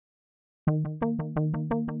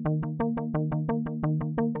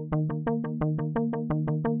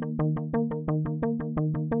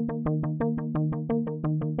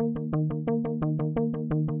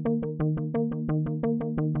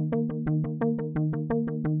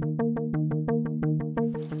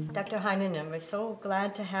Dr. Heinonen, we're so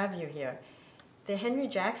glad to have you here. The Henry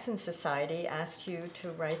Jackson Society asked you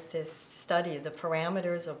to write this study, the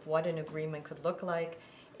parameters of what an agreement could look like.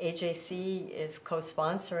 AJC is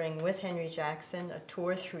co-sponsoring with Henry Jackson a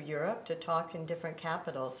tour through Europe to talk in different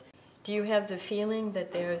capitals. Do you have the feeling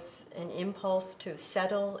that there's an impulse to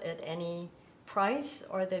settle at any price,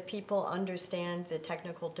 or that people understand the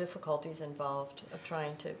technical difficulties involved of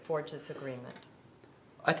trying to forge this agreement?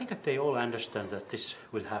 I think that they all understand that this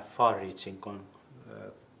will have far-reaching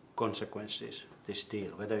consequences, this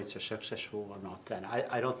deal, whether it's successful or not. And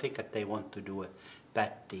I don't think that they want to do a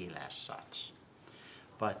bad deal as such.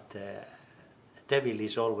 But devil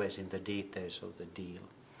is always in the details of the deal.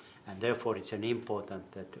 And therefore it's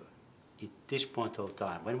important that at this point of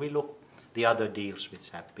time, when we look the other deals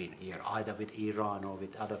which have been here, either with Iran or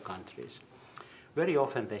with other countries, very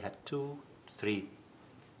often they had 2-3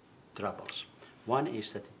 troubles. One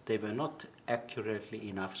is that they were not accurately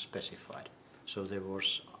enough specified, so there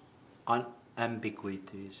was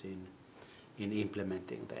ambiguities in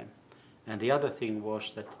implementing them. And the other thing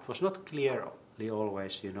was that it was not clearly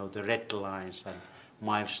always, the red lines and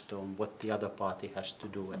milestone, what the other party has to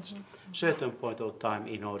do at a certain point of time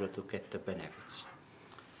in order to get the benefits.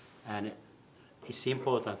 And it's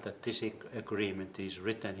important that this agreement is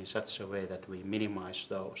written in such a way that we minimize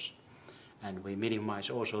those, and we minimize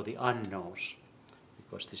also the unknowns,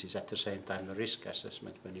 because this is at the same time a risk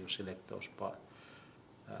assessment when you select those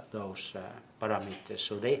parameters.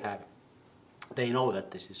 So they know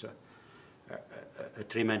that this is a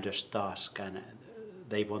tremendous task, and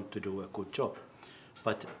they want to do a good job.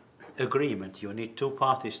 But agreement, you need 2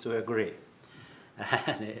 parties to agree.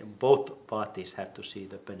 And both parties have to see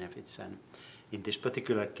the benefits. And in this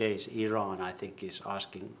particular case, Iran, I think, is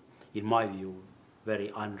asking, in my view,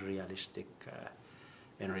 very unrealistic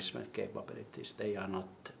enrichment capabilities. They are not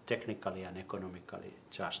technically and economically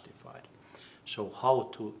justified. So how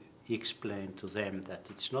to explain to them that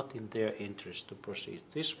it's not in their interest to proceed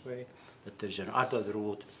this way, that there's another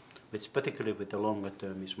route, which particularly with the longer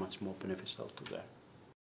term is much more beneficial to them.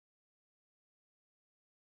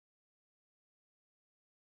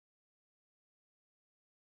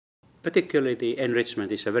 Particularly the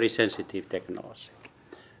enrichment is a very sensitive technology.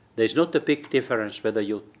 There's not a big difference whether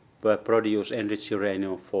you produce enriched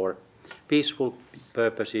uranium for peaceful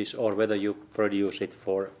purposes or whether you produce it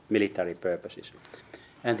for military purposes.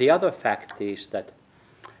 And the other fact is that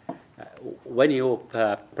when you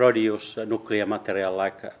produce nuclear material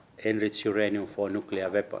like enriched uranium for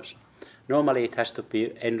nuclear weapons, normally it has to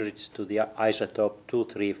be enriched to the isotope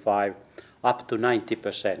 235 up to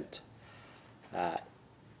 90%.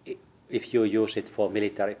 If you use it for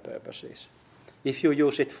military purposes. If you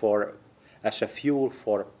use it as a fuel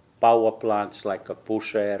for power plants like a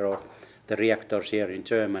Pusher or the reactors here in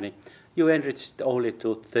Germany, you enrich it only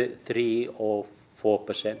to 3 or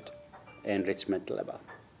 4% enrichment level.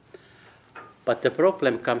 But the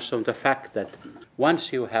problem comes from the fact that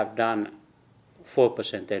once you have done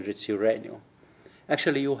 4% enriched uranium,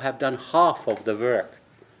 actually you have done half of the work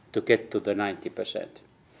to get to the 90%.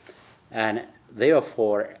 And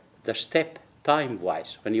therefore, the step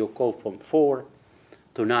time-wise, when you go from 4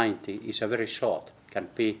 to 90, is very short. It can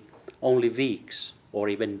be only weeks or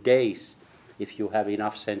even days if you have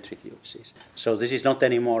enough centrifuges. So this is not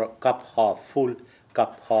anymore cup half full,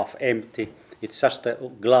 cup half empty. It's just a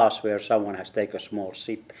glass where someone has taken a small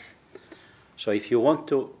sip. So if you want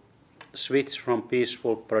to switch from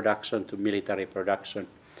peaceful production to military production,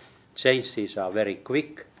 changes are very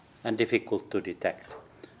quick and difficult to detect.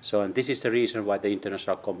 So, and this is the reason why the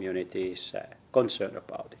international community is concerned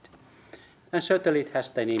about it. And certainly it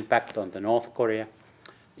has an impact on the North Korea.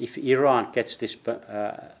 If Iran gets this,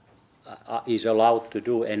 is allowed to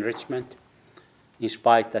do enrichment, in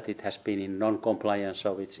spite that it has been in non-compliance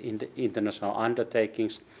of its international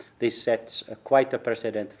undertakings, this sets quite a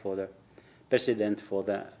precedent for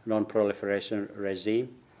the non-proliferation regime.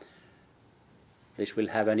 This will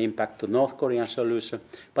have an impact to North Korean solution,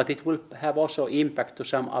 but it will have also impact to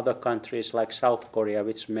some other countries like South Korea,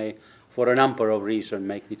 which may, for a number of reasons,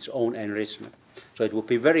 make its own enrichment. So it would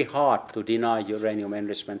be very hard to deny uranium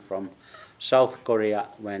enrichment from South Korea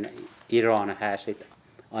when Iran has it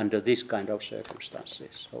under this kind of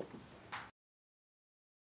circumstances. So.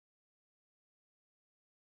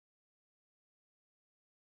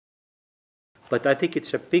 But I think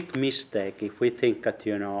it's a big mistake if we think that,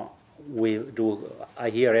 I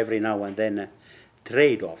hear every now and then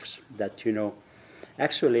trade-offs that,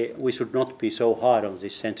 actually we should not be so hard on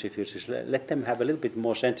these centrifuges. Let them have a little bit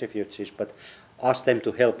more centrifuges, but ask them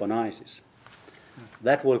to help on ISIS.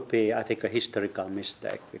 That will be, I think, a historical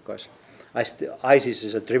mistake, because ISIS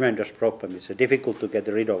is a tremendous problem. It's difficult to get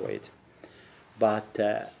rid of it.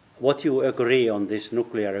 But what you agree on this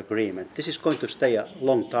nuclear agreement, this is going to stay a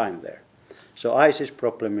long time there. So ISIS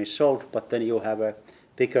problem is solved, but then you have a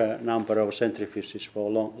bigger number of centrifuges for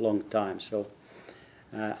a long time. So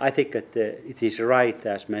I think that it is right,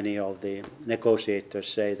 as many of the negotiators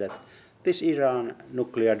say, that this Iran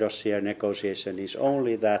nuclear dossier negotiation is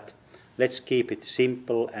only that. Let's keep it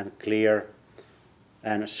simple and clear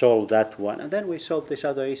and solve that one. And then we solve these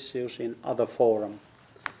other issues in other forums.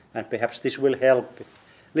 And perhaps this will help a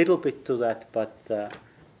little bit to that, but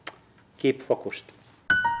keep focused.